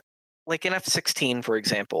design, like in F-16, for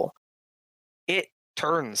example. It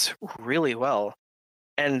turns really well.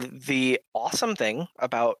 And the awesome thing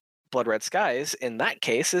about Blood Red Skies in that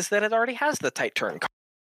case is that it already has the tight turn.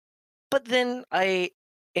 But then I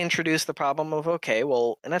introduced the problem of, okay,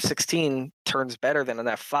 well, an F-16 turns better than an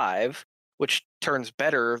F-5, which turns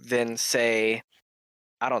better than, say,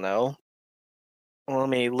 I don't know. Let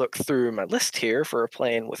me look through my list here for a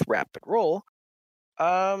plane with rapid roll.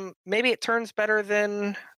 Maybe it turns better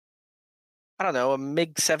than, I don't know, a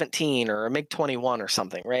MiG-17 or a MiG-21 or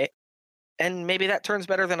something, right? And maybe that turns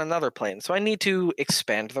better than another plane. So I need to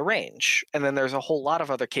expand the range. And then there's a whole lot of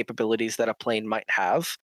other capabilities that a plane might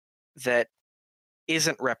have that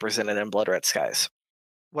isn't represented in Blood Red Skies.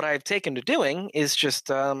 What I've taken to doing is just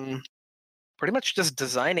pretty much just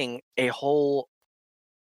designing a whole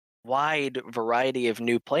wide variety of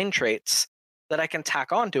new plane traits that I can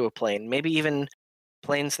tack onto a plane, maybe even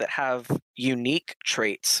planes that have unique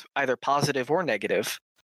traits, either positive or negative,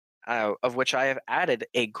 of which I have added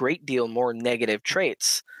a great deal more negative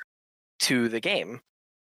traits to the game.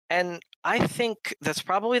 And I think that's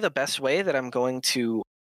probably the best way that I'm going to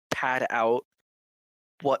pad out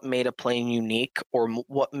what made a plane unique or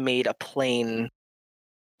what made a plane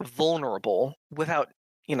vulnerable without,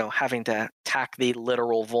 having to tack the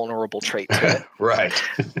literal vulnerable trait to it. Right.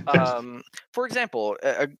 For example,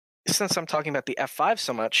 since I'm talking about the F5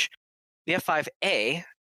 so much, the F5A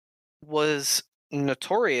was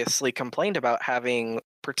notoriously complained about having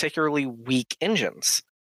particularly weak engines.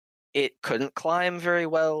 It couldn't climb very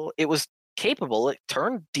well. It was capable. It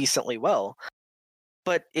turned decently well,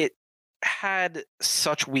 but it had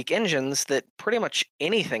such weak engines that pretty much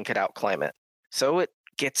anything could outclimb it. So it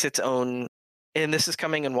gets its own, and this is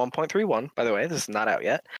coming in 1.31, by the way, this is not out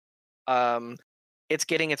yet. It's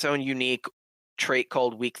getting its own unique trait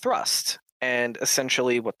called weak thrust. And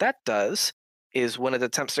essentially what that does is when it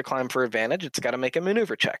attempts to climb for advantage, it's got to make a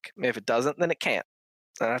maneuver check. If it doesn't, then it can't.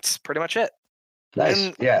 That's pretty much it. Nice.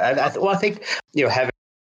 And, Yeah. I think,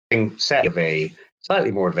 having set of a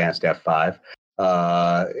slightly more advanced F5,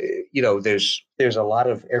 there's a lot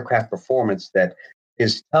of aircraft performance that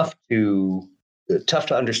is tough to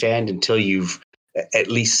understand until you've at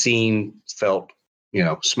least seen, felt,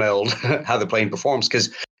 smelled how the plane performs.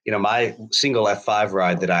 Because my single F5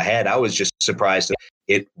 ride that I had, I was just surprised that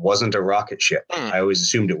it wasn't a rocket ship. I always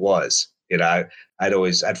assumed it was.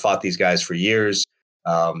 I'd fought these guys for years.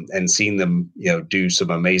 And seen them, do some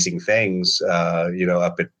amazing things,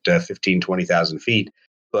 up at 15, 20,000 feet.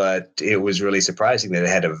 But it was really surprising that it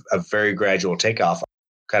had a very gradual takeoff.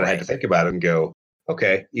 Kind of had to think about it and go,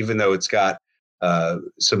 okay, even though it's got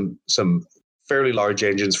some fairly large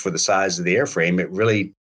engines for the size of the airframe, it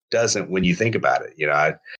really doesn't when you think about it.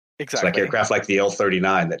 Exactly. It's like aircraft like the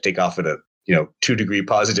L-39 that take off at a 2-degree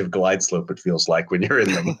positive glide slope. It feels like when you're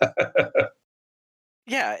in them.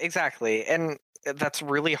 Yeah, exactly. And that's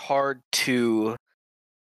really hard to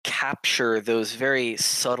capture those very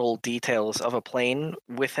subtle details of a plane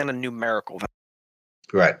within a numerical value.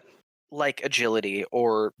 Right. Like agility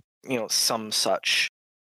or, some such.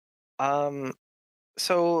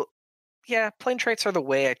 So yeah, plane traits are the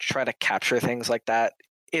way I try to capture things like that.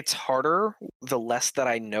 It's harder the less that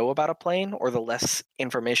I know about a plane or the less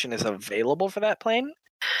information is available for that plane.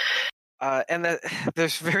 And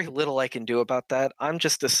there's very little I can do about that. I'm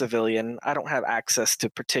just a civilian. I don't have access to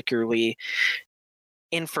particularly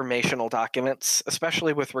informational documents,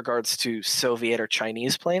 especially with regards to Soviet or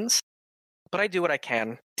Chinese planes. But I do what I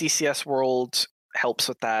can. DCS World helps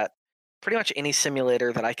with that. Pretty much any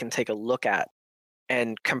simulator that I can take a look at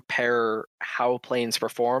and compare how planes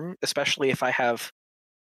perform, especially if I have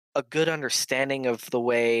a good understanding of the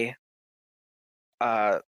way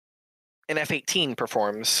an F-18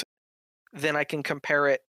 performs, then I can compare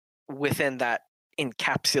it within that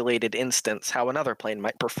encapsulated instance how another plane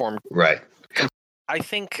might perform. Right. I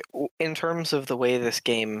think in terms of the way this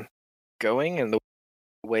game going and the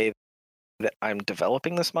way that I'm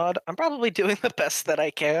developing this mod, I'm probably doing the best that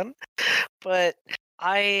I can. But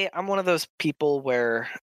I'm one of those people where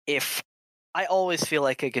if I always feel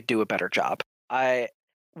like I could do a better job.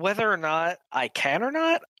 Whether or not I can or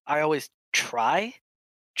not, I always try,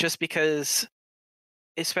 just because,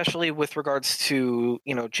 especially with regards to,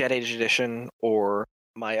 Jet Age Edition or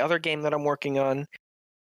my other game that I'm working on,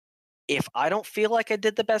 if I don't feel like I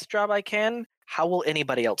did the best job I can, how will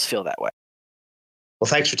anybody else feel that way? Well,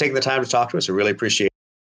 thanks for taking the time to talk to us. I really appreciate it.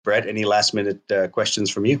 Brett, any last minute questions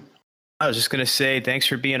from you? I was just going to say thanks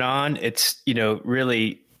for being on. It's,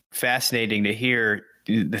 really fascinating to hear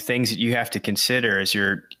the things that you have to consider as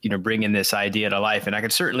you're, bringing this idea to life. And I can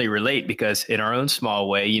certainly relate because in our own small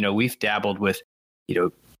way, we've dabbled with,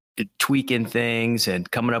 tweaking things and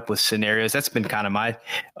coming up with scenarios. That's been kind of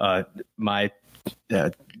my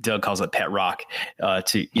Doug calls it pet rock,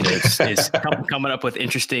 is coming up with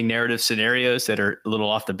interesting narrative scenarios that are a little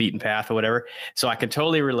off the beaten path or whatever. So I can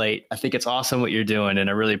totally relate. I think it's awesome what you're doing, and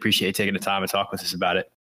I really appreciate taking the time to talk with us about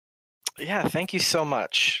it. Yeah, thank you so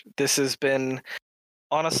much. This has been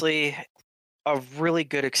honestly a really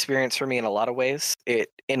good experience for me in a lot of ways. It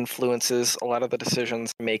influences a lot of the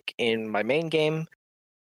decisions I make in my main game.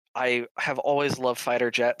 I have always loved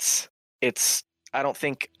fighter jets. I don't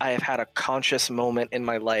think I have had a conscious moment in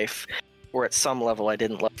my life where at some level I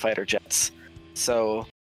didn't love fighter jets. So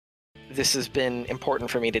this has been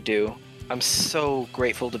important for me to do. I'm so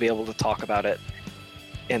grateful to be able to talk about it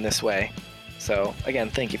in this way. So again,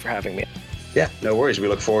 thank you for having me. Yeah, no worries. We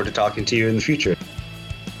look forward to talking to you in the future.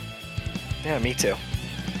 Yeah, me too.